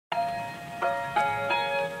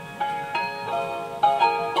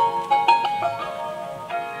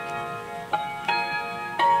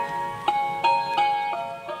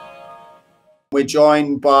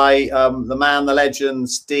joined by the man, the legend,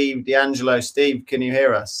 Steve DeAngelo. Steve, can you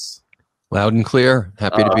hear us? Loud and clear.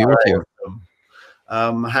 Happy to be with you.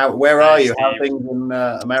 Where are you? How are things in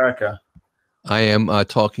America? I am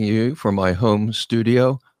talking to you from my home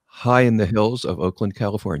studio high in the hills of Oakland,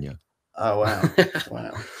 California. Oh, wow.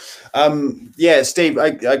 Wow. Yeah, Steve,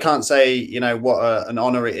 I can't say, you know, what an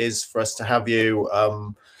honor it is for us to have you.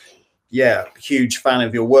 Yeah, huge fan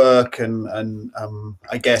of your work. And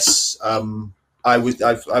I guess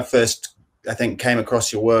I first, I think, came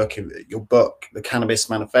across your work, your book, The Cannabis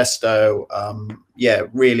Manifesto. Yeah,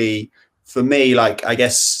 really, for me, like, I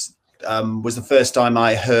guess, was the first time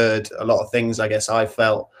I heard a lot of things, I guess I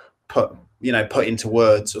felt put into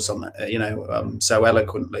words or something, so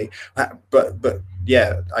eloquently. But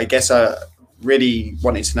yeah, I guess I really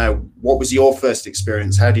wanted to know, what was your first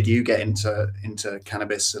experience? How did you get into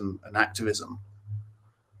cannabis and activism?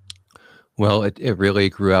 Well, it really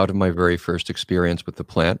grew out of my very first experience with the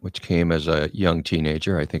plant, which came as a young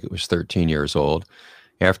teenager. I think it was 13 years old.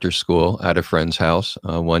 After school, at a friend's house,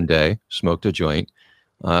 one day, smoked a joint,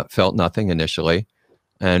 felt nothing initially,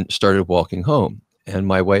 and started walking home. And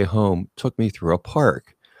my way home took me through a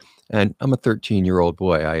park. And I'm a 13-year-old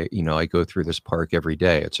boy. I go through this park every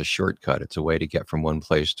day. It's a shortcut. It's a way to get from one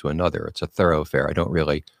place to another. It's a thoroughfare. I don't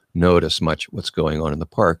really notice much what's going on in the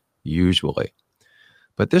park usually.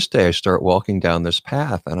 But this day I start walking down this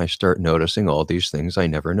path and I start noticing all these things I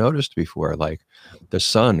never noticed before, like the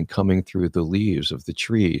sun coming through the leaves of the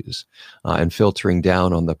trees and filtering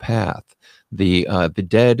down on the path, the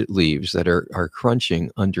dead leaves that are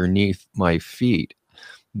crunching underneath my feet,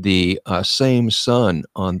 the same sun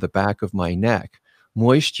on the back of my neck,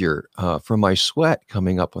 moisture from my sweat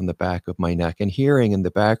coming up on the back of my neck, and hearing in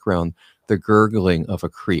the background the gurgling of a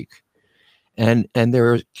creek. And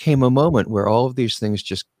there came a moment where all of these things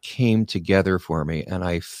just came together for me, and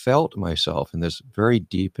I felt myself in this very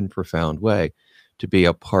deep and profound way to be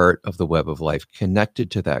a part of the web of life,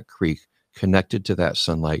 connected to that creek, connected to that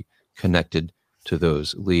sunlight, connected to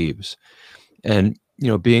those leaves. And,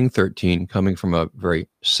 being 13, coming from a very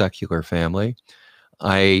secular family,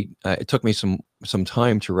 it took me some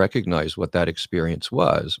time to recognize what that experience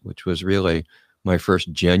was, which was really my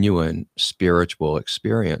first genuine spiritual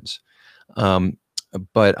experience.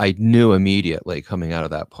 But I knew immediately coming out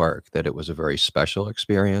of that park that it was a very special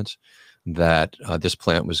experience, that this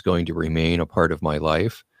plant was going to remain a part of my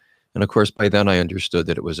life. And of course, by then I understood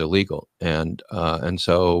that it was illegal. And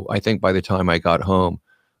so I think by the time I got home,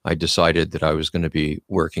 I decided that I was going to be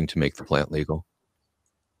working to make the plant legal.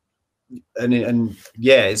 And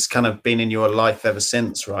yeah, it's kind of been in your life ever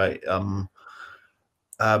since, right?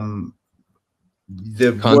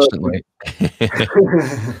 Constantly.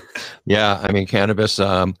 Yeah, I mean, cannabis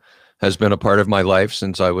has been a part of my life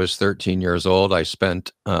since I was 13 years old. I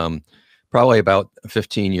spent probably about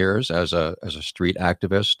 15 years as a street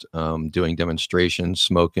activist, doing demonstrations,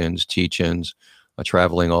 smoke-ins, teach-ins,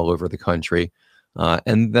 traveling all over the country.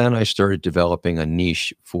 And then I started developing a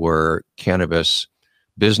niche for cannabis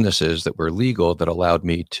businesses that were legal, that allowed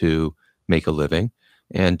me to make a living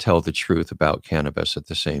and tell the truth about cannabis at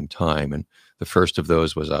the same time. And the first of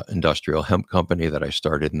those was an industrial hemp company that I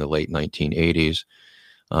started in the late 1980s.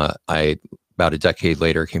 About a decade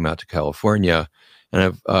later, came out to California,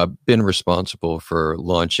 and I've been responsible for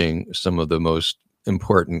launching some of the most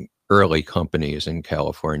important early companies in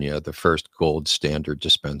California: the first gold standard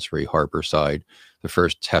dispensary, Harborside, the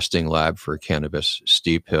first testing lab for cannabis,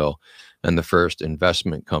 Steep Hill, and the first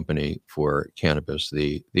investment company for cannabis,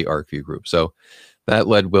 the Arkview Group. So that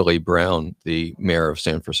led Willie Brown, the mayor of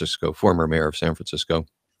San Francisco, former mayor of San Francisco,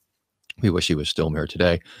 we wish he was still mayor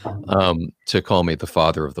today, to call me the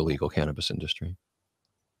father of the legal cannabis industry.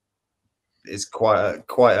 It's quite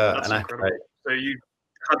an accolade. So you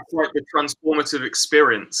had quite the transformative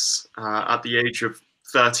experience at the age of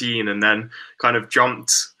 13, and then kind of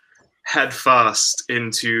jumped headfirst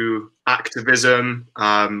into activism,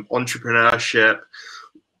 entrepreneurship.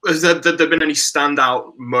 Has there been any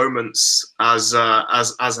standout moments as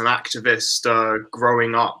an activist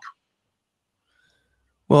growing up?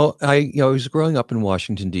 Well, I was growing up in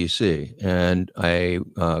Washington, D.C., and I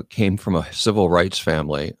came from a civil rights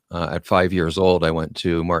family. At 5 years old, I went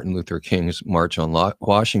to Martin Luther King's March on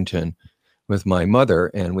Washington with my mother,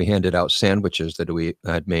 and we handed out sandwiches that we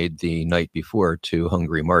had made the night before to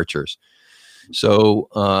hungry marchers. So,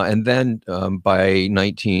 and then by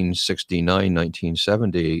 1969,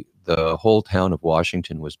 1970, the whole town of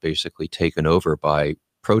Washington was basically taken over by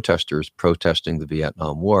protesters protesting the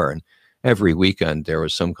Vietnam War. And every weekend there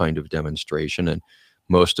was some kind of demonstration, and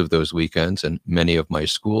most of those weekends and many of my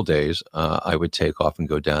school days, I would take off and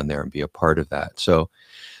go down there and be a part of that. So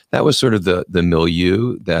that was sort of the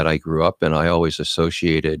milieu that I grew up in. I always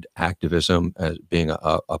associated activism as being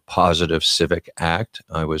a positive civic act.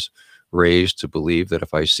 I was raised to believe that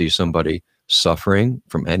if I see somebody suffering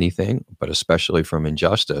from anything, but especially from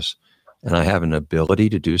injustice, and I have an ability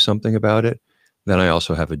to do something about it, then I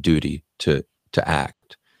also have a duty to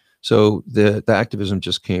act. So the activism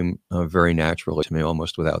just came very naturally to me,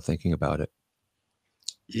 almost without thinking about it.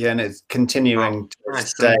 Yeah, and it's continuing to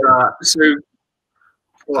Nice. stay.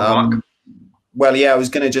 Well, yeah, I was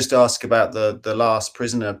going to just ask about the Last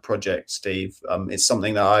Prisoner project, Steve. It's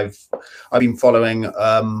something that I've been following,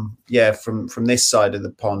 from this side of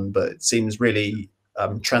the pond, but it seems really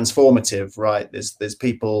transformative, right? There's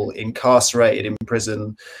people incarcerated in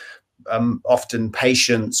prison, often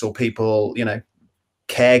patients or people,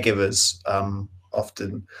 caregivers,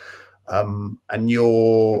 often, and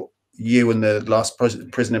you and the Last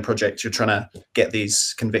Prisoner project, you're trying to get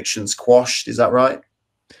these convictions quashed. Is that right?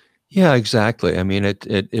 Yeah, exactly. I mean,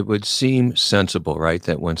 it would seem sensible, right,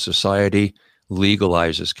 that when society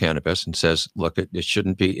legalizes cannabis and says, look, it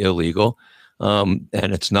shouldn't be illegal, and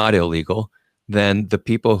it's not illegal, then the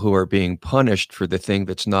people who are being punished for the thing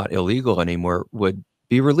that's not illegal anymore would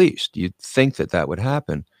be released. You'd think that that would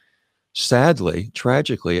happen. Sadly,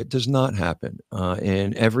 tragically, it does not happen.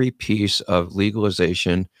 In every piece of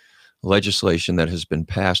legalization legislation that has been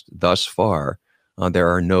passed thus far, there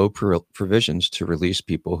are no provisions to release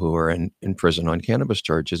people who are in prison on cannabis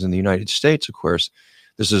charges. In the United States, of course,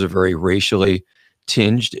 this is a very racially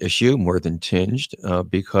tinged issue, more than tinged,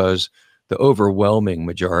 because the overwhelming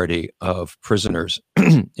majority of prisoners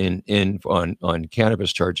on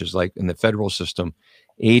cannabis charges, like in the federal system,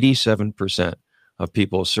 87% of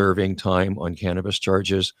people serving time on cannabis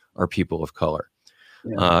charges are people of color.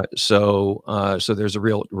 Yeah. So there's a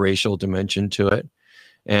real racial dimension to it.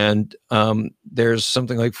 And there's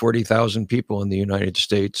something like 40,000 people in the United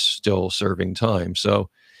States still serving time.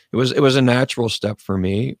 So it was a natural step for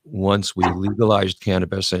me once we legalized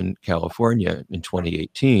cannabis in California in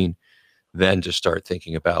 2018, then to start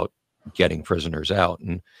thinking about getting prisoners out.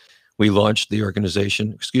 And we launched the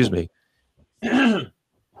organization,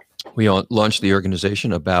 we launched the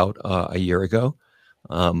organization about a year ago.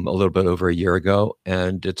 A little bit over a year ago,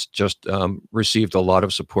 and it's just received a lot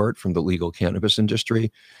of support from the legal cannabis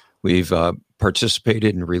industry. We've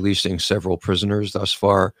participated in releasing several prisoners thus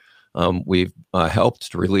far. We've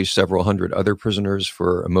helped to release several hundred other prisoners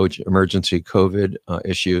for emergency COVID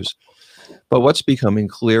issues. But what's becoming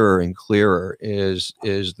clearer and clearer is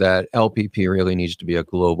that LPP really needs to be a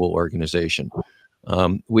global organization.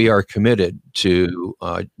 We are committed to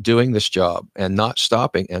doing this job and not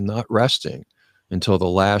stopping and not resting until the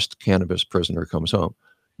last cannabis prisoner comes home,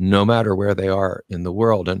 no matter where they are in the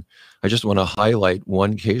world. And I just want to highlight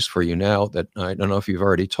one case for you now that I don't know if you've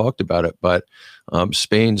already talked about it, but one of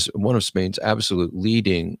Spain's absolute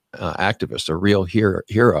leading activists, a real hero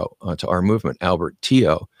to our movement, Albert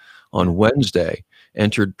Tio, on Wednesday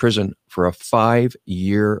entered prison for a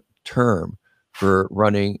 5-year term for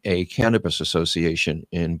running a cannabis association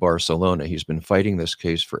in Barcelona. He's been fighting this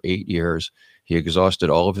case for 8 years. He exhausted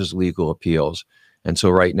all of his legal appeals. And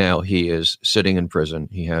so right now he is sitting in prison.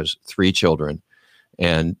 He has 3 children.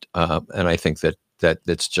 And I think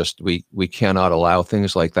that's just, we cannot allow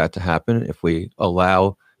things like that to happen. If we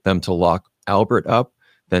allow them to lock Albert up,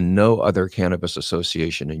 then no other cannabis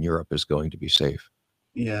association in Europe is going to be safe.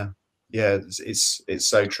 Yeah. Yeah. It's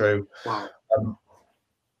so true. Wow.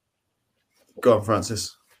 Go on,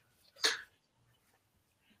 Francis.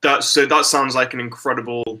 That sounds like an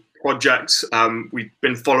incredible project. We've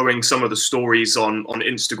been following some of the stories on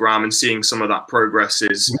Instagram and seeing some of that progress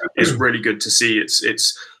is really good to see.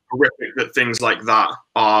 It's horrific that things like that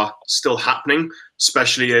are still happening,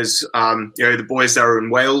 especially as the boys there are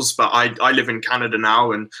in Wales, but I live in Canada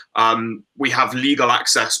now, and we have legal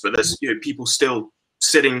access, but there's people still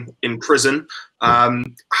sitting in prison.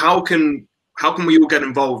 How can we all get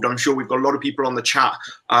involved? I'm sure we've got a lot of people on the chat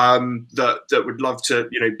that would love to,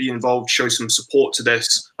 be involved, show some support to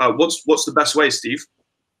this. What's the best way, Steve?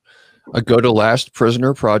 Go to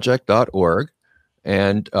lastprisonerproject.org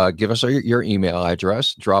and give us your email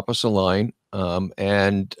address. Drop us a line,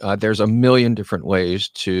 and there's a million different ways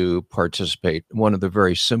to participate. One of the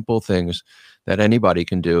very simple things that anybody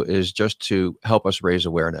can do is just to help us raise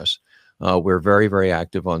awareness. We're very, very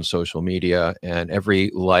active on social media, and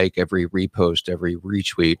every like, every repost, every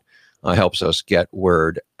retweet helps us get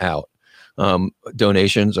word out.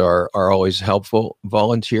 Donations are always helpful.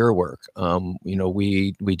 Volunteer work.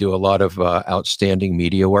 We do a lot of outstanding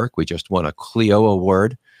media work. We just won a Clio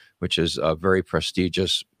Award, which is a very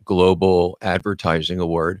prestigious global advertising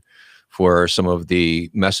award for some of the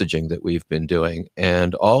messaging that we've been doing.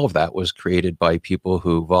 And all of that was created by people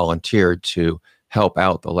who volunteered to help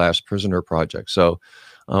out the Last Prisoner Project. So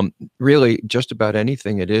really just about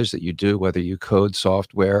anything it is that you do, whether you code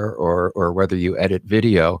software or whether you edit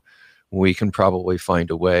video, we can probably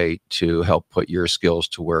find a way to help put your skills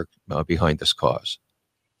to work behind this cause.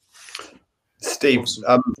 Steve,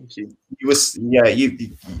 Awesome. Thank you.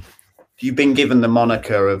 You've been given the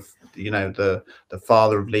moniker of, you know, the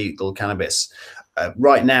father of legal cannabis.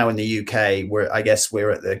 Right now in the UK, I guess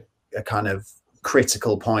we're at a kind of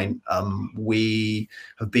critical point. We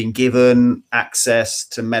have been given access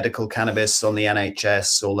to medical cannabis on the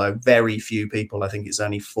NHS, although very few people, I think it's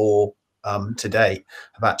only 4 to date,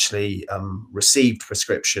 have actually received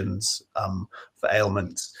prescriptions for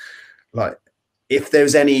ailments. Like, if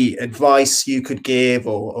there's any advice you could give,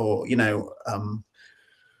 or you know,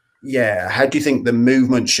 how do you think the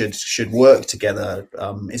movement should work together?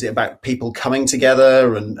 Is it about people coming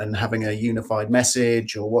together and having a unified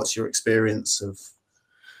message, or what's your experience of?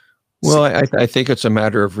 Well, I think it's a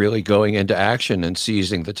matter of really going into action and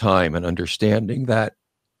seizing the time and understanding that,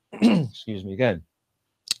 excuse me again,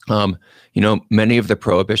 you know, many of the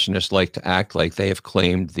prohibitionists like to act like they have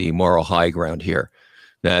claimed the moral high ground here,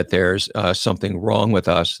 that there's something wrong with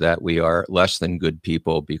us, that we are less than good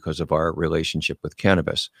people because of our relationship with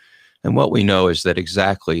cannabis. And what we know is that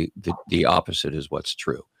exactly the opposite is what's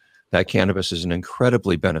true. That cannabis is an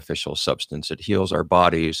incredibly beneficial substance. It heals our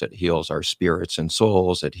bodies, it heals our spirits and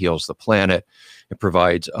souls, it heals the planet. It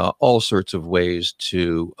provides all sorts of ways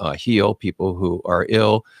to heal people who are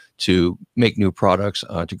ill, to make new products,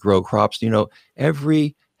 to grow crops. You know,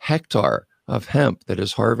 every hectare of hemp that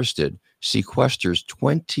is harvested sequesters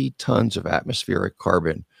 20 tons of atmospheric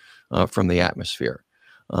carbon from the atmosphere.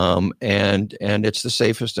 And it's the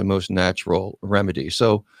safest and most natural remedy.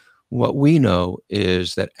 So what we know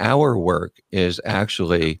is that our work is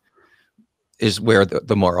where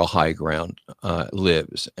the moral high ground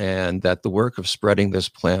lives, and that the work of spreading this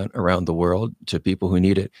plant around the world to people who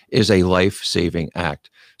need it is a life-saving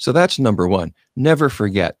act. So that's number one. Never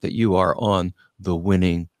forget that you are on the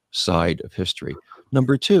winning side of history.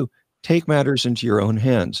 Number two, take matters into your own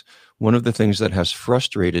hands. One of the things that has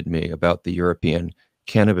frustrated me about the European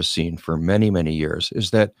cannabis scene for many, many years is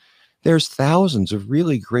that there's thousands of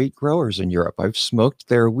really great growers in Europe. I've smoked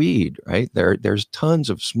their weed, right? There's tons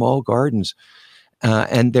of small gardens.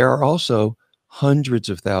 And there are also hundreds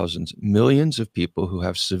of thousands, millions of people who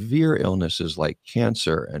have severe illnesses like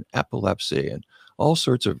cancer and epilepsy and all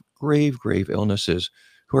sorts of grave, grave illnesses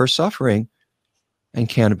who are suffering. And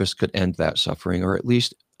cannabis could end that suffering, or at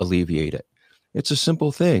least alleviate it. It's a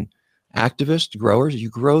simple thing. Activists, growers, you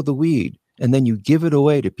grow the weed and then you give it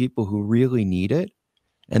away to people who really need it.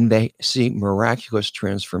 And they see miraculous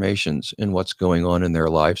transformations in what's going on in their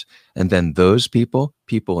lives. And then those people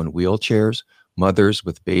in wheelchairs, mothers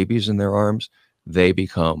with babies in their arms, they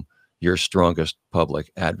become your strongest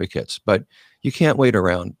public advocates. But you can't wait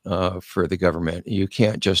around for the government. You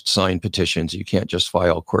can't just sign petitions. You can't just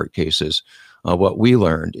file court cases. What we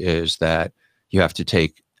learned is that you have to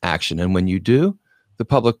take action. And when you do, the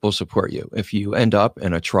public will support you. If you end up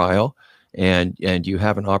in a trial and you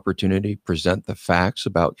have an opportunity to present the facts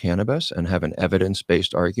about cannabis and have an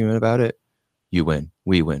evidence-based argument about it, you win.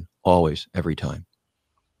 We win. Always, every time.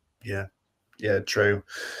 Yeah, true.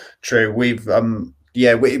 We've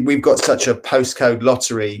we've got such a postcode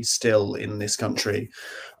lottery still in this country.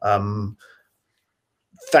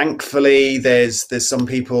 Thankfully, there's some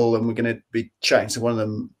people, and we're going to be chatting to one of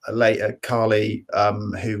them later, Carly,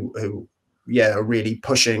 who are really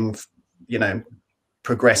pushing, you know,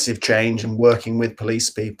 progressive change and working with police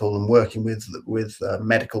people and working with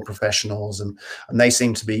medical professionals, and they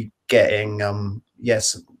seem to be getting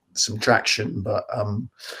some traction, but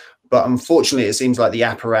unfortunately it seems like the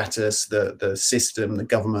apparatus, the system, the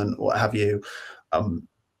government, what have you,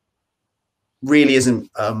 really isn't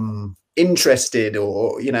interested,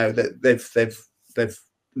 or you know, that they've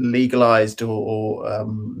legalized or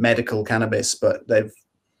medical cannabis, but they've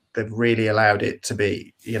really allowed it to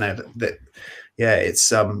be, you know,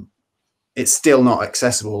 it's still not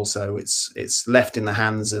accessible. So it's left in the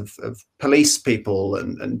hands of police people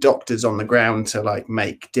and doctors on the ground to like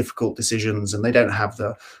make difficult decisions, and they don't have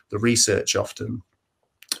the research often.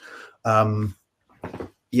 Well,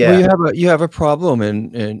 you have a problem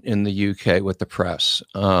in the UK with the press,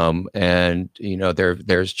 and you know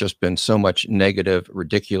there's just been so much negative,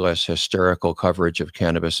 ridiculous, hysterical coverage of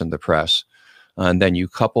cannabis in the press. And then you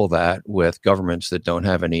couple that with governments that don't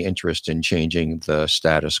have any interest in changing the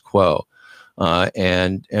status quo.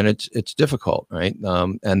 And it's difficult, right?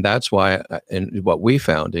 And that's why, and what we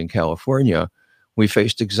found in California we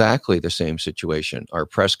faced exactly the same situation. Our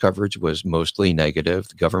press coverage was mostly negative.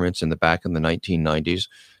 The governments in the 1990s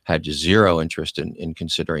had zero interest in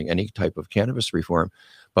considering any type of cannabis reform,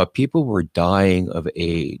 but people were dying of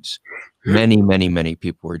AIDS. Many, many, many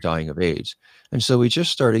people were dying of AIDS. And so we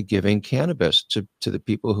just started giving cannabis to the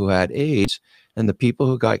people who had AIDS, and the people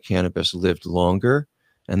who got cannabis lived longer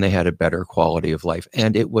and they had a better quality of life.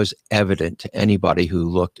 And it was evident to anybody who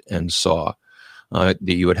looked and saw that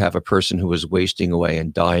you would have a person who was wasting away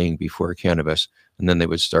and dying before cannabis, and then they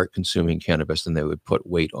would start consuming cannabis and they would put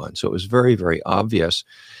weight on. So it was very, very obvious.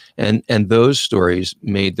 And those stories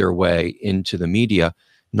made their way into the media,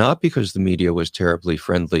 not because the media was terribly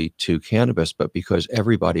friendly to cannabis, but because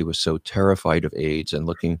everybody was so terrified of AIDS and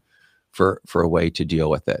looking for a way to deal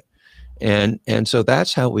with it. And so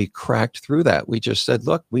that's how we cracked through that. We just said,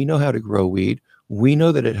 look, we know how to grow weed. We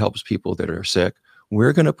know that it helps people that are sick.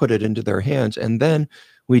 We're going to put it into their hands. And then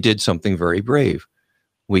we did something very brave.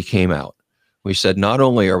 We came out. We said, not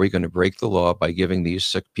only are we going to break the law by giving these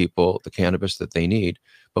sick people the cannabis that they need,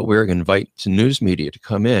 but we're going to invite news media to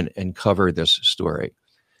come in and cover this story.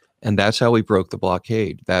 And that's how we broke the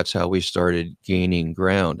blockade. That's how we started gaining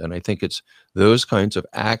ground. And I think it's those kinds of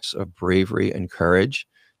acts of bravery and courage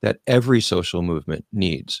that every social movement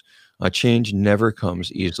needs. A change never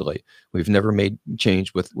comes easily. We've never made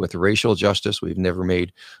change with racial justice. We've never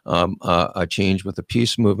made a change with the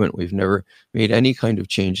peace movement. We've never made any kind of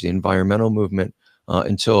change, the environmental movement,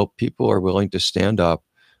 until people are willing to stand up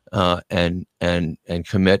and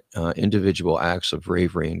commit individual acts of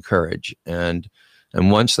bravery and courage. And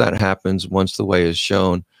once that happens, once the way is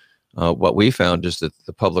shown, what we found is that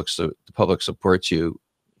the public supports you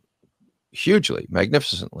hugely,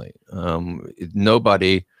 magnificently.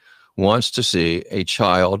 Nobody wants to see a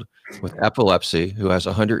child with epilepsy who has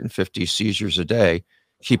 150 seizures a day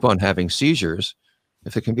keep on having seizures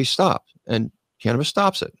if it can be stopped. And cannabis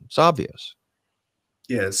stops it. It's obvious.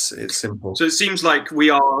 Yes, it's simple. So it seems like we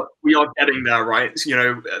are getting there, right? You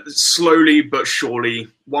know, slowly but surely,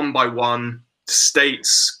 one by one,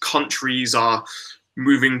 states, countries are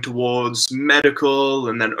moving towards medical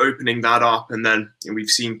and then opening that up. And then we've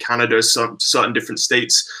seen Canada, certain different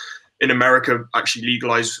states in America actually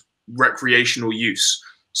legalize recreational use.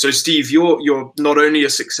 So Steve, you're not only a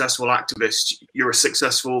successful activist, you're a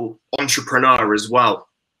successful entrepreneur as well.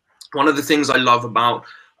 One of the things I love about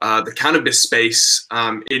the cannabis space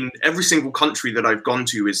in every single country that I've gone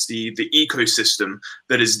to is the ecosystem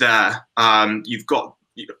that is there. You've got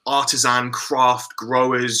artisan craft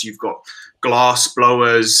growers, you've got glass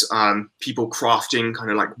blowers, people crafting kind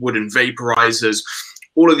of like wooden vaporizers,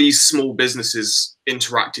 all of these small businesses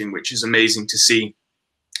interacting, which is amazing to see.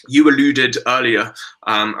 You alluded earlier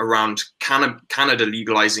around Canada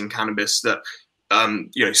legalizing cannabis that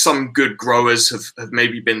you know, some good growers have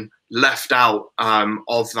maybe been left out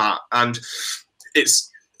of that, and it's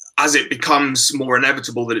as it becomes more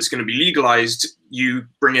inevitable that it's going to be legalized, you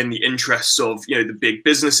bring in the interests of, you know, the big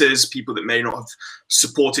businesses, people that may not have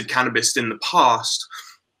supported cannabis in the past.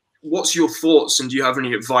 What's your thoughts, and do you have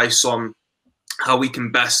any advice on how we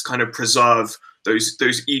can best kind of preserve those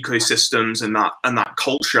ecosystems and that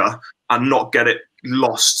culture and not get it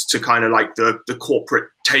lost to kind of like the corporate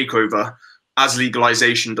takeover as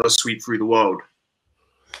legalization does sweep through the world?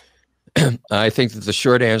 I think that the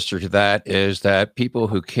short answer to that is that people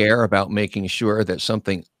who care about making sure that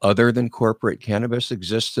something other than corporate cannabis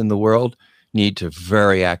exists in the world need to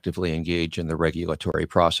very actively engage in the regulatory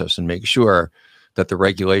process and make sure that the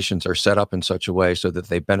regulations are set up in such a way so that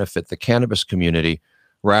they benefit the cannabis community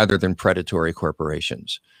rather than predatory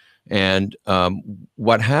corporations. And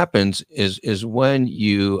what happens is when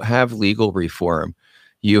you have legal reform,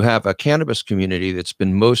 you have a cannabis community that's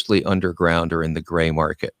been mostly underground or in the gray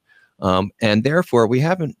market. And therefore, we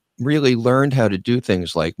haven't really learned how to do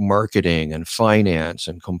things like marketing and finance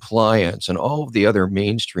and compliance and all of the other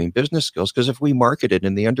mainstream business skills, because if we marketed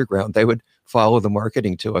in the underground, they would follow the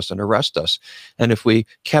marketing to us and arrest us. And if we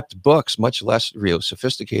kept books, much less real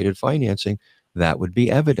sophisticated financing, that would be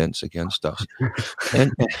evidence against us.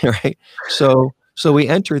 And right. So we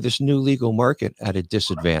enter this new legal market at a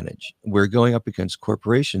disadvantage. We're going up against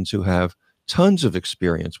corporations who have tons of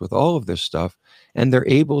experience with all of this stuff, and they're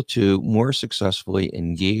able to more successfully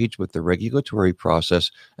engage with the regulatory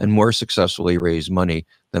process and more successfully raise money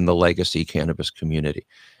than the legacy cannabis community.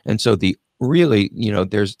 And so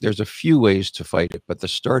there's a few ways to fight it, but the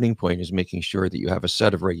starting point is making sure that you have a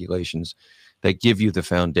set of regulations that give you the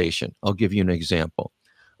foundation. I'll give you an example.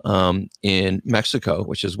 In Mexico,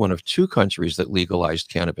 which is one of two countries that legalized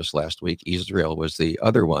cannabis last week, Israel was the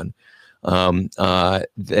other one,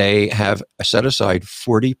 they have set aside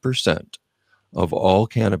 40% of all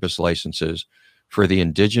cannabis licenses for the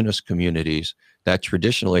indigenous communities that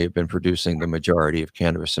traditionally have been producing the majority of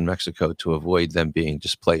cannabis in Mexico to avoid them being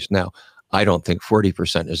displaced. Now, I don't think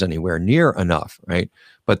 40% is anywhere near enough, right?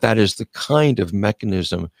 But that is the kind of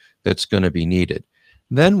mechanism that's going to be needed.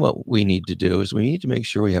 Then what we need to do is we need to make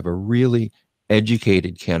sure we have a really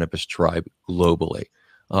educated cannabis tribe globally.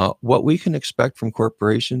 What we can expect from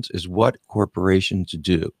corporations is what corporations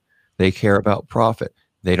do. They care about profit.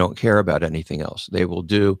 They don't care about anything else. They will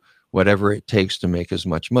do whatever it takes to make as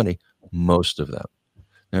much money, most of them.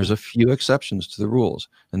 There's a few exceptions to the rules,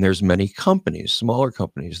 and there's many companies, smaller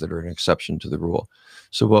companies, that are an exception to the rule.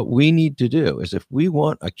 So what we need to do is, if we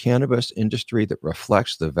want a cannabis industry that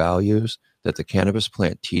reflects the values that the cannabis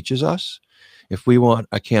plant teaches us, if we want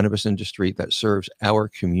a cannabis industry that serves our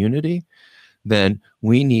community, then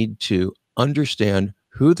we need to understand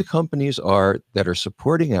who the companies are that are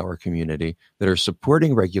supporting our community, that are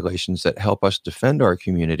supporting regulations that help us defend our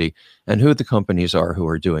community, and who the companies are who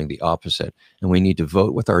are doing the opposite. And we need to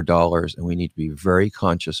vote with our dollars, and we need to be very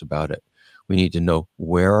conscious about it. We need to know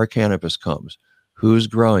where our cannabis comes, who's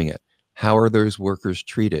growing it, how are those workers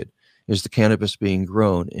treated, is the cannabis being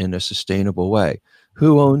grown in a sustainable way,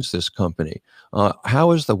 who owns this company,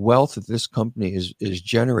 how is the wealth that this company is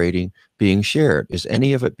generating being shared? Is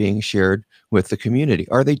any of it being shared with the community?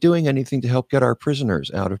 Are they doing anything to help get our prisoners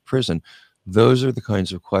out of prison? Those are the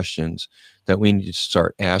kinds of questions that we need to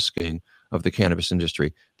start asking of the cannabis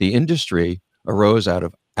industry. The industry arose out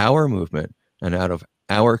of our movement and out of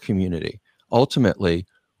our community. Ultimately,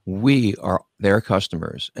 we are their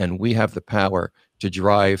customers, and we have the power to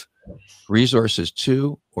drive resources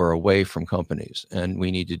to or away from companies. And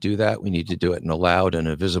we need to do that. We need to do it in a loud and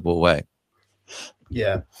a visible way.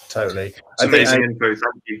 Yeah, totally. It's amazing info.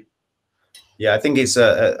 Thank you. Yeah, I think it's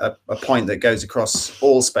a point that goes across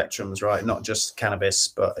all spectrums, right? Not just cannabis,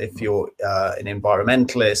 but if you're an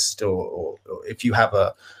environmentalist or if you have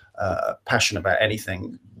a passion about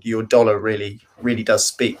anything, your dollar really does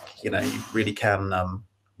speak. You know, you really can,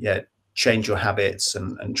 change your habits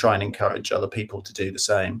and try and encourage other people to do the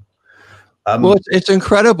same. Well, it's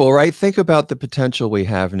incredible, right? Think about the potential we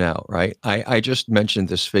have now, right? I just mentioned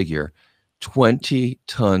this figure, 20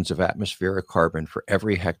 tons of atmospheric carbon for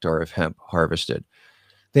every hectare of hemp harvested.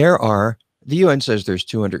 The UN says there's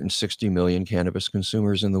 260 million cannabis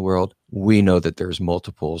consumers in the world. We know that there's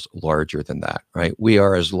multiples larger than that, right? We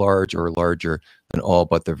are as large or larger than all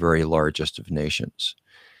but the very largest of nations.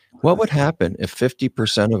 What would happen if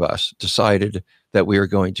 50% of us decided that we are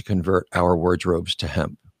going to convert our wardrobes to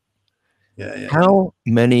hemp? How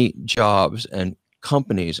many jobs and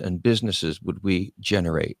companies and businesses would we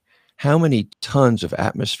generate? How many tons of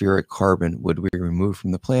atmospheric carbon would we remove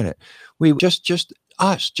from the planet? We just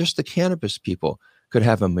the cannabis people could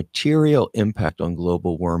have a material impact on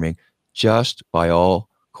global warming just by all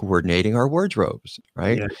coordinating our wardrobes,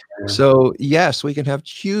 right? So yes, we can have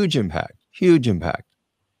huge impact.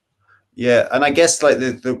 Yeah, and I guess like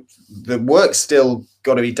the work's still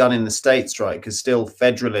got to be done in the States, right? Because still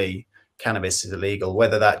federally, cannabis is illegal.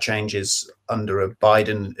 Whether that changes under a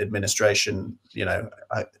Biden administration, you know,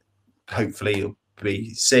 hopefully it'll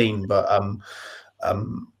be seen. But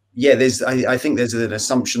yeah, I think there's an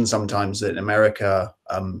assumption sometimes that in America,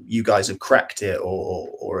 you guys have cracked it,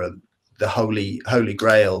 or the holy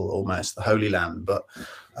grail, almost the Holy Land. But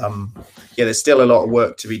yeah, there's still a lot of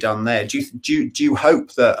work to be done there. Do you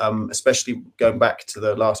hope that, especially going back to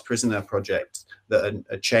the Last Prisoner project, that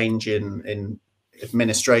a change in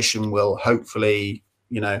administration will hopefully,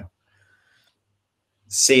 you know,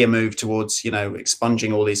 see a move towards, you know,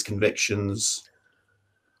 expunging all these convictions?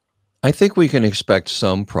 I think we can expect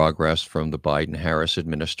some progress from the Biden-Harris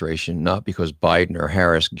administration, not because Biden or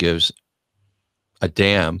Harris gives a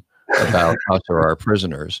damn about us or our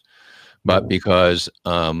prisoners, but because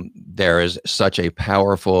there is such a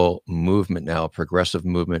powerful movement now, a progressive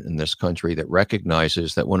movement in this country that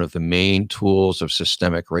recognizes that one of the main tools of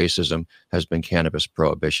systemic racism has been cannabis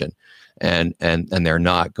prohibition. And they're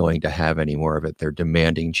not going to have any more of it. They're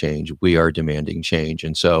demanding change. We are demanding change.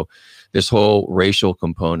 And so this whole racial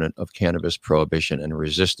component of cannabis prohibition and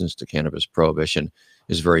resistance to cannabis prohibition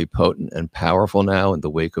is very potent and powerful now in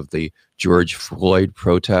the wake of the George Floyd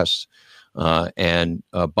protests. And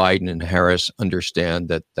Biden and Harris understand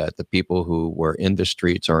that the people who were in the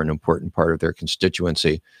streets are an important part of their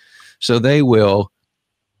constituency. So they will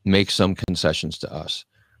make some concessions to us.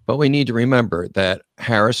 But we need to remember that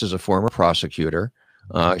Harris is a former prosecutor.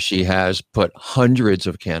 She has put hundreds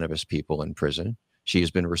of cannabis people in prison. She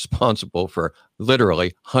has been responsible for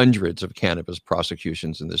literally hundreds of cannabis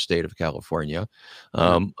prosecutions in the state of California.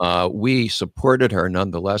 We supported her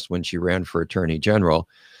nonetheless when she ran for attorney general.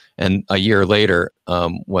 And a year later,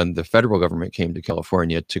 when the federal government came to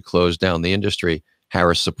California to close down the industry,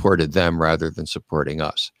 Harris supported them rather than supporting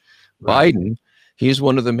us. Right. Biden, he's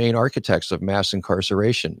one of the main architects of mass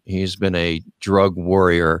incarceration. He's been a drug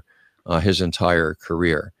warrior his entire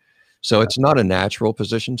career. So it's not a natural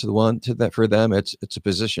position for them. It's a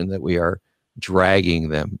position that we are dragging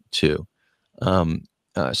them to.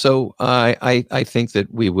 So I think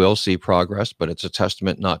that we will see progress, but it's a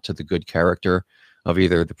testament not to the good character of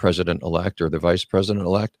either the president-elect or the vice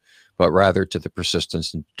president-elect, but rather to the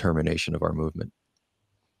persistence and determination of our movement.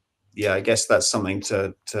 Yeah, I guess that's something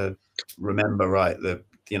to remember, right? That,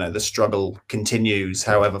 you know, the struggle continues,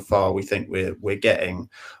 however far we think we're getting.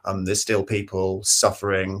 There's still people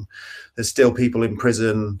suffering. There's still people in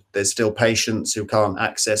prison. There's still patients who can't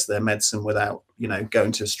access their medicine without, you know,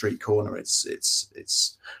 going to a street corner.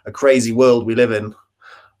 It's a crazy world we live in.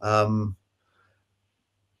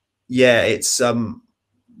 Yeah, it's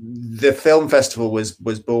the film festival was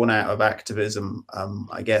born out of activism,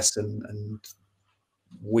 I guess, and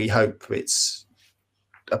we hope it's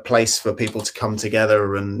a place for people to come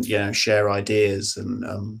together and, you know, share ideas.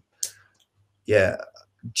 And yeah,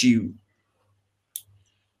 do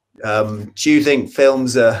you think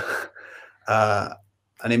films are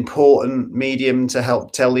an important medium to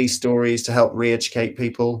help tell these stories, to help re-educate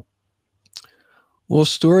people? Well,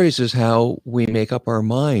 stories is how we make up our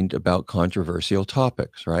mind about controversial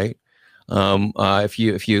topics, right? If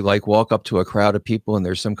you like walk up to a crowd of people and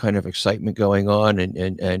there's some kind of excitement going on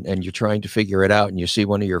and you're trying to figure it out, and you see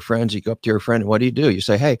one of your friends, you go up to your friend, and what do? You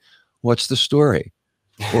say, hey, what's the story?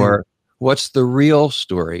 Or what's the real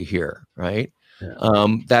story here, right? Yeah.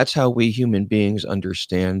 That's how we human beings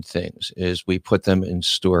understand things, is we put them in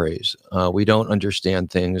stories. We don't understand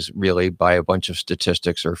things really by a bunch of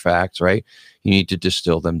statistics or facts, right? You need to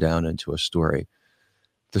distill them down into a story.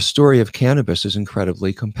 The story of cannabis is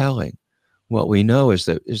incredibly compelling. What we know is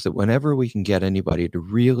that whenever we can get anybody to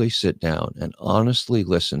really sit down and honestly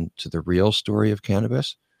listen to the real story of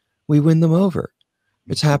cannabis, we win them over.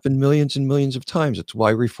 It's happened millions and millions of times. It's why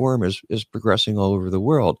reform is progressing all over the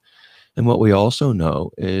world. And what we also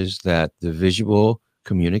know is that the visual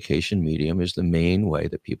communication medium is the main way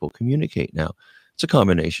that people communicate now. It's a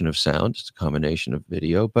combination of sound, it's a combination of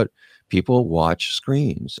video, but people watch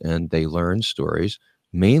screens and they learn stories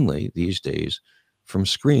mainly these days from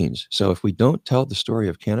screens. So if we don't tell the story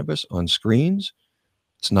of cannabis on screens,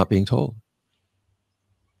 it's not being told.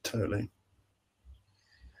 Totally.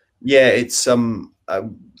 Yeah, it's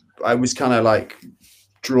I was kind of like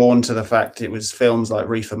drawn to the fact it was films like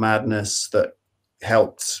Reefer Madness that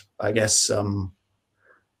helped, I guess,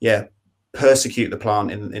 yeah, persecute the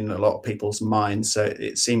plant in a lot of people's minds. So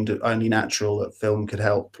it seemed only natural that film could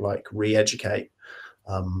help, like, re-educate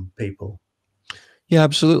people. Yeah,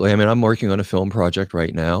 absolutely. I mean, I'm working on a film project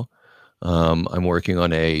right now. I'm working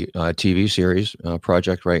on a TV series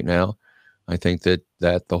project right now. I think that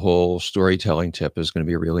the whole storytelling tip is going to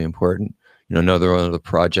be really important. You know, another one of the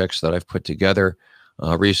projects that I've put together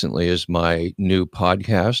recently is my new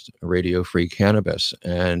podcast, Radio Free Cannabis,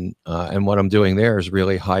 and what I'm doing there is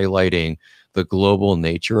really highlighting the global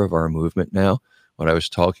nature of our movement now. What I was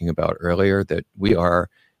talking about earlier, that we are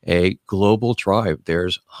a global tribe.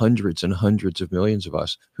 There's hundreds and hundreds of millions of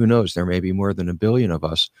us. Who knows? There may be more than 1 billion of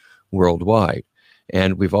us worldwide.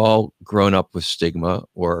 And we've all grown up with stigma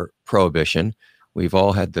or prohibition. We've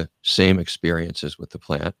all had the same experiences with the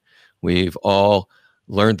plant. We've all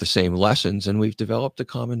learned the same lessons, and we've developed a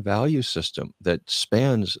common value system that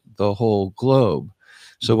spans the whole globe.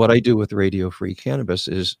 So what I do with Radio Free Cannabis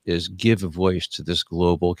is give a voice to this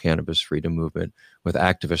global cannabis freedom movement with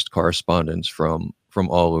activist correspondents from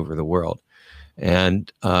all over the world.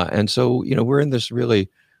 And so, you know, we're in this really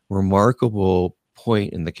remarkable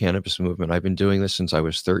point in the cannabis movement. I've been doing this since I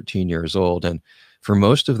was 13 years old. And for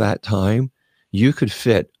most of that time, you could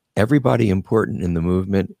fit everybody important in the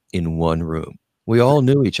movement in one room. We all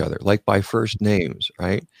knew each other, like by first names,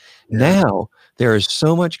 right? Yeah. Now, there is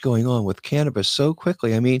so much going on with cannabis so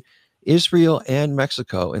quickly. I mean, Israel and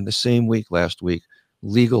Mexico in the same week last week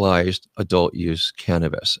legalized adult use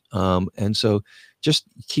cannabis. And so just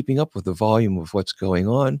keeping up with the volume of what's going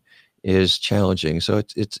on is challenging. So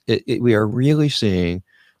we are really seeing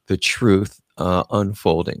the truth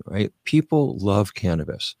unfolding, right? People love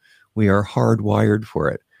cannabis. We are hardwired for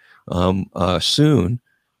it. Soon,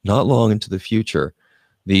 not long into the future,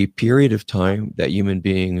 the period of time that human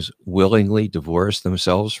beings willingly divorce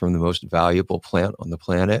themselves from the most valuable plant on the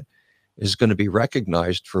planet is going to be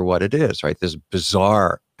recognized for what it is, right? This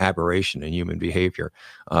bizarre aberration in human behavior.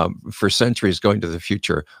 For centuries going to the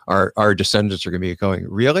future, our descendants are going to be going,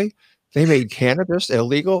 really? They made cannabis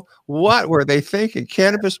illegal. What were they thinking?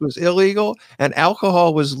 Cannabis was illegal and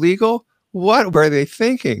alcohol was legal. What were they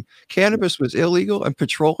thinking? Cannabis was illegal and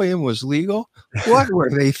petroleum was legal. What were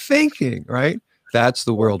they thinking, right? That's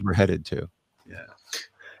the world we're headed to. Yeah.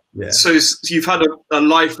 Yeah. So you've had a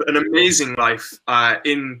life, an amazing life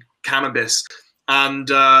in cannabis, and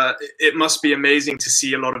it must be amazing to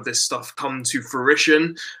see a lot of this stuff come to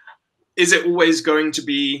fruition. Is it always going to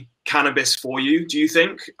be cannabis for you, do you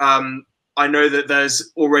think? I know that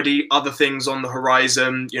there's already other things on the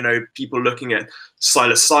horizon, you know, people looking at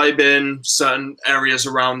psilocybin, certain areas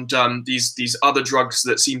around these other drugs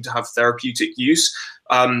that seem to have therapeutic use.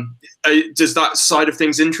 Does that side of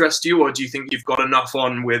things interest you, or do you think you've got enough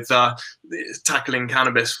on with tackling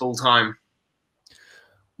cannabis full time?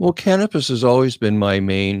 Well, cannabis has always been my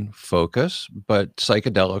main focus, but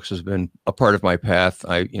psychedelics has been a part of my path.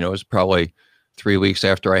 It was probably 3 weeks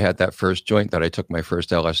after I had that first joint that I took my first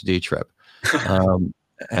LSD trip.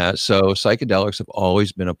 So psychedelics have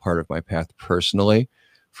always been a part of my path personally.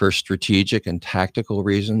 For strategic and tactical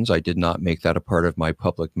reasons, I did not make that a part of my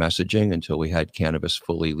public messaging until we had cannabis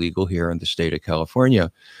fully legal here in the state of California.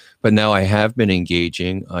 But now I have been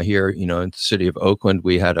engaging here, in the city of Oakland.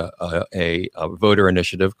 We had a voter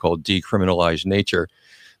initiative called Decriminalize Nature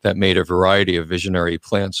that made a variety of visionary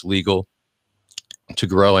plants legal to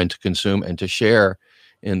grow and to consume and to share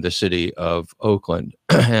in the city of Oakland.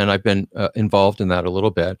 And I've been involved in that a little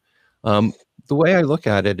bit. The way I look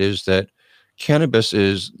at it is that cannabis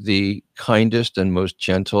is the kindest and most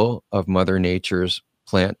gentle of Mother Nature's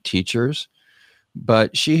plant teachers,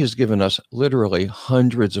 but she has given us literally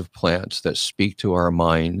hundreds of plants that speak to our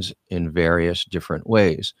minds in various different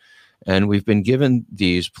ways. And we've been given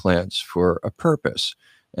these plants for a purpose.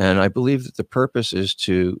 And I believe that the purpose is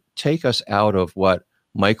to take us out of what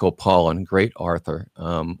Michael Pollan, great author,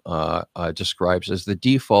 describes as the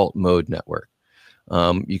default mode network.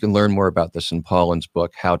 You can learn more about this in Pollan's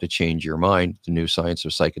book, How to Change Your Mind, The New Science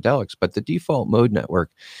of Psychedelics. But the default mode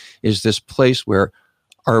network is this place where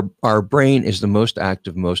our brain is the most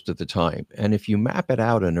active most of the time. And if you map it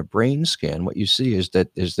out in a brain scan, what you see is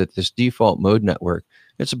that this default mode network,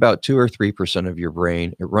 it's about 2 or 3% of your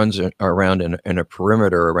brain. It runs around in a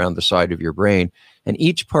perimeter around the side of your brain. And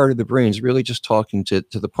each part of the brain is really just talking to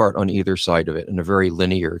the part on either side of it in a very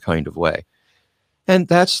linear kind of way. And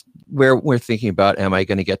that's where we're thinking about, am I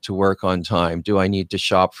going to get to work on time? Do I need to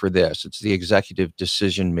shop for this? It's the executive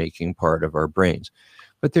decision-making part of our brains.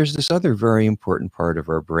 But there's this other very important part of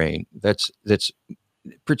our brain that's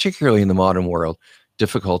particularly in the modern world,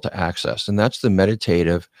 difficult to access. And that's the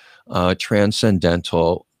meditative,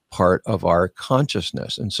 transcendental part of our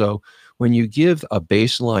consciousness. And so when you give a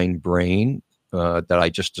baseline brain that I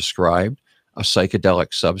just described, a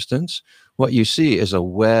psychedelic substance, what you see is a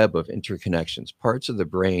web of interconnections. Parts of the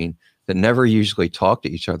brain that never usually talk to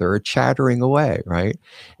each other are chattering away, right?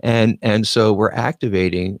 And so we're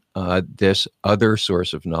activating this other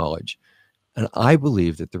source of knowledge. And I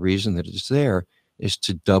believe that the reason that it's there is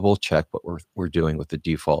to double check what we're doing with the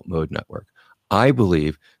default mode network. I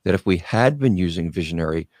believe that if we had been using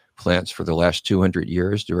visionary plants for the last 200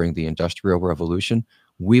 years during the Industrial Revolution,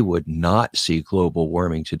 we would not see global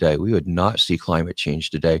warming today. We would not see climate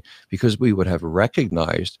change today, because we would have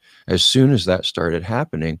recognized as soon as that started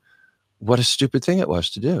happening what a stupid thing it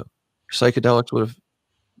was to do. Psychedelics would have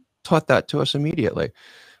taught that to us immediately.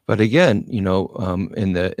 But again, in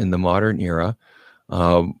the modern era,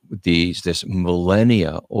 this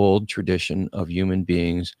millennia old tradition of human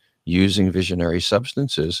beings using visionary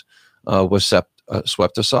substances was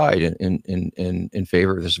swept aside in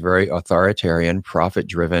favor of this very authoritarian,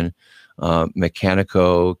 profit-driven,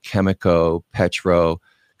 mechanico, chemico, petro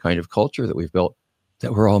kind of culture that we've built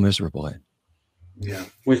that we're all miserable in. Yeah,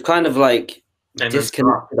 we've kind of like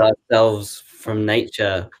disconnected ourselves from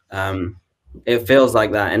nature. It feels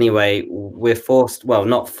like that anyway. We're forced, well,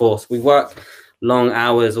 not forced. We work long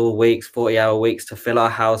hours, all weeks, 40-hour weeks, to fill our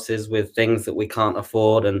houses with things that we can't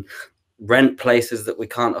afford and rent places that we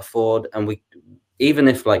can't afford. And even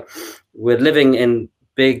if like we're living in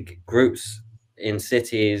big groups in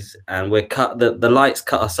cities and we're the lights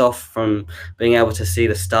cut us off from being able to see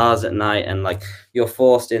the stars at night, and like you're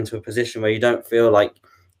forced into a position where you don't feel like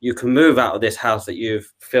you can move out of this house that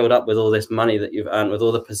you've filled up with all this money that you've earned, with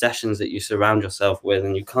all the possessions that you surround yourself with,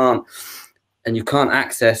 and you can't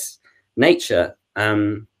access nature.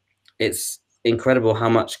 It's incredible how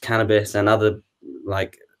much cannabis and other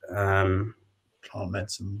like plant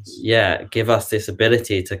medicines, give us this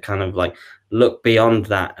ability to kind of like look beyond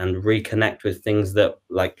that and reconnect with things that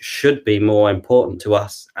like should be more important to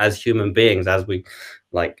us as human beings, as we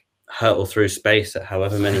like hurtle through space at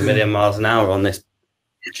however many million miles an hour on this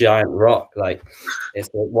giant rock. Like, it's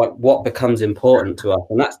what becomes important to us,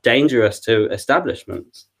 and that's dangerous to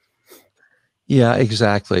establishments. Yeah,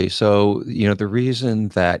 exactly. So, the reason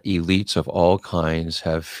that elites of all kinds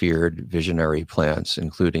have feared visionary plants,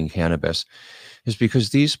 including cannabis, is because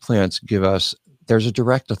these plants give us, there's a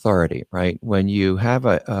direct authority, right? When you have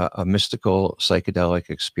a mystical psychedelic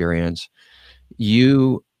experience,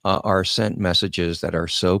 you are sent messages that are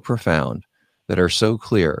so profound, that are so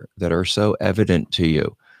clear, that are so evident to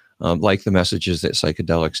you, like the messages that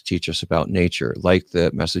psychedelics teach us about nature, like the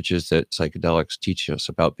messages that psychedelics teach us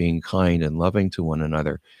about being kind and loving to one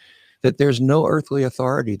another, that there's no earthly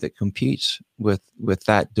authority that competes with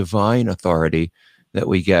that divine authority that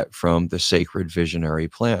we get from the sacred visionary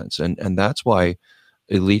plants. And that's why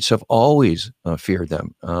elites have always feared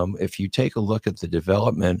them. If you take a look at the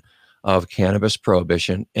development of cannabis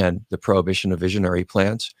prohibition and the prohibition of visionary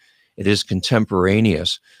plants, it is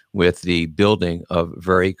contemporaneous with the building of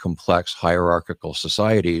very complex hierarchical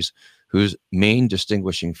societies whose main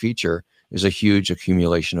distinguishing feature is a huge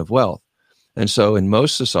accumulation of wealth. And so in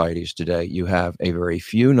most societies today, you have a very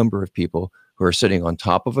few number of people who are sitting on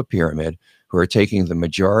top of a pyramid, who are taking the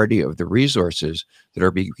majority of the resources that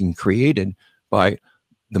are being created by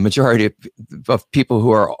the majority of people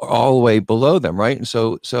who are all the way below them, right? And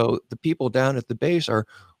so the people down at the base are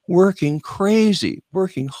working crazy,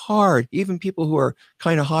 working hard. Even people who are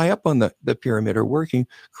kind of high up on the pyramid are working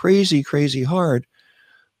crazy, crazy hard,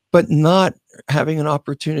 but not having an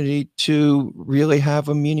opportunity to really have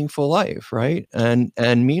a meaningful life, right? And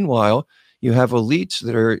meanwhile, you have elites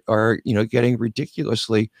that are getting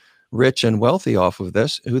ridiculously rich and wealthy off of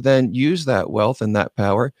this, who then use that wealth and that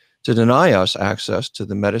power to deny us access to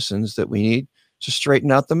the medicines that we need to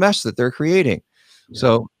straighten out the mess that they're creating. Yeah.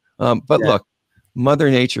 So, look,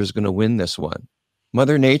 Mother Nature is going to win this one.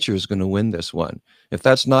 Mother Nature is going to win this one. If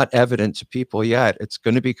that's not evident to people yet, it's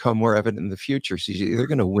going to become more evident in the future. She's either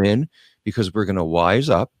going to win because we're going to wise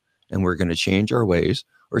up and we're going to change our ways,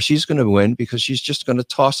 or she's going to win because she's just going to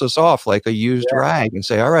toss us off like a used rag and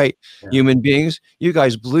say, all right, human beings, you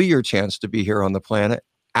guys blew your chance to be here on the planet.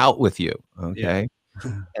 Out with you. Okay.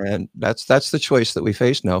 And that's the choice that we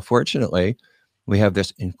face now. Fortunately, we have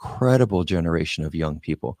this incredible generation of young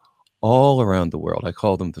people all around the world. I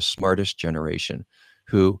call them the smartest generation,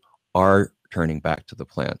 who are turning back to the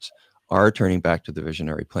plants, are turning back to the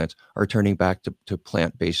visionary plants, are turning back to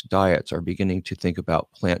plant-based diets, are beginning to think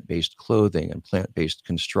about plant-based clothing and plant-based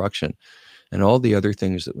construction and all the other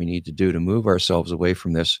things that we need to do to move ourselves away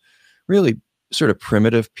from this really sort of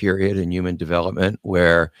primitive period in human development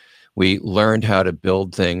where we learned how to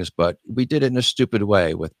build things, but we did it in a stupid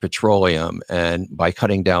way with petroleum and by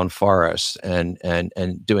cutting down forests and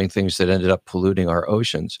doing things that ended up polluting our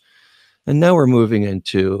oceans. And now we're moving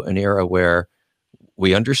into an era where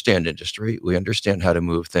we understand industry, we understand how to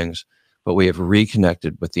move things, but we have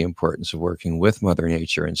reconnected with the importance of working with Mother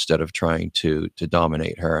Nature instead of trying to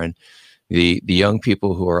dominate her. And the young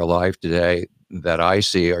people who are alive today that I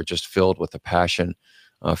see are just filled with a passion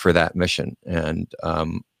for that mission. And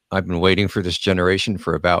I've been waiting for this generation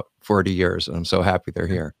for about 40 years, and I'm so happy they're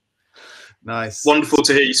here. Nice. Wonderful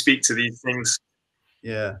to hear you speak to these things.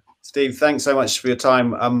 Yeah. Steve, thanks so much for your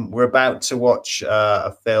time. We're about to watch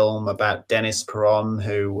a film about Dennis Peron,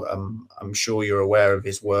 who I'm sure you're aware of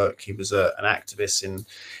his work. He was an activist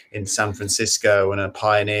in San Francisco and a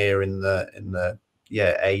pioneer in the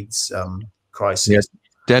AIDS crisis. Yes.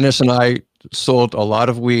 Dennis and I sold a lot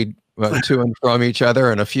of weed to and from each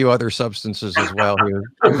other, and a few other substances as well. He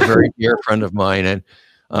was a very dear friend of mine, and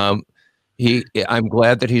I'm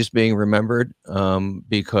glad that he's being remembered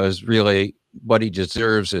because really what he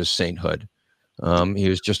deserves is sainthood. He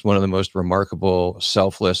was just one of the most remarkable,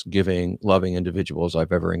 selfless, giving, loving individuals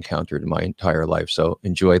I've ever encountered in my entire life. So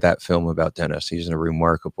enjoy that film about Dennis. He's a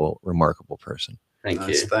remarkable, remarkable person. Thank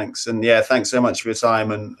you. Thanks. And yeah, thanks so much for your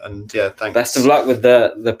time. And yeah, thanks. Best of luck with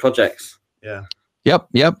the projects. Yeah. Yep.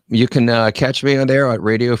 You can catch me on there at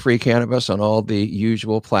Radio Free Cannabis on all the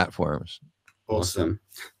usual platforms. Awesome.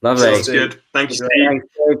 Lovely. Sounds good. Thank you,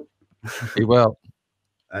 Steve. Be well.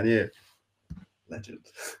 And you. Legend.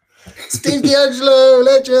 Steve DeAngelo,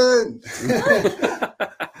 legend.